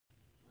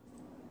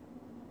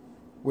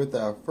With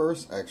our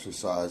first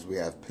exercise, we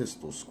have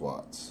pistol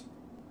squats.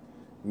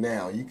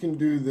 Now, you can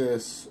do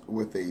this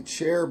with a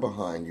chair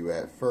behind you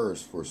at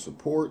first for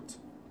support,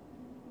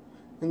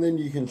 and then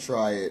you can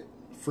try it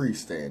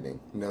freestanding,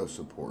 no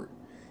support.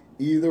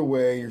 Either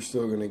way, you're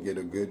still going to get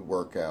a good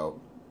workout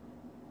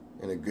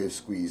and a good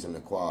squeeze in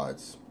the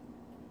quads.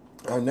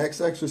 Our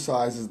next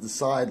exercise is the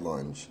side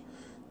lunge.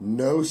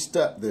 No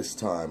step this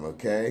time,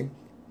 okay?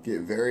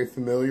 Get very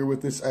familiar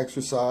with this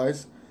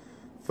exercise,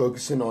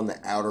 focusing on the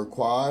outer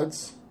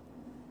quads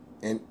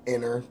and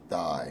inner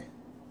thigh.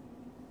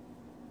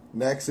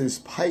 Next is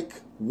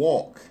Pike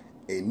Walk,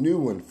 a new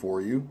one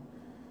for you.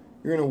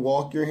 You're going to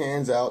walk your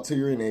hands out till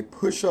you're in a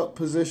push-up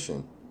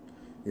position.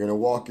 You're going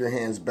to walk your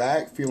hands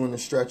back, feeling the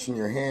stretch in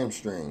your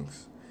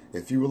hamstrings.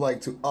 If you would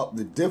like to up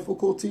the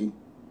difficulty,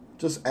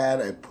 just add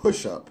a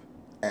push-up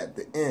at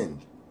the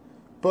end.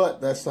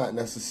 But that's not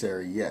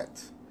necessary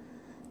yet.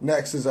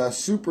 Next is our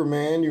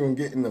Superman. You're going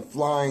to get in the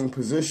flying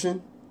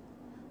position.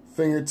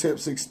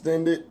 Fingertips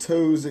extended,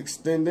 toes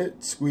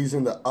extended,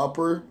 squeezing the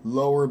upper,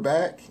 lower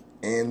back,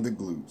 and the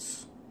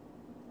glutes.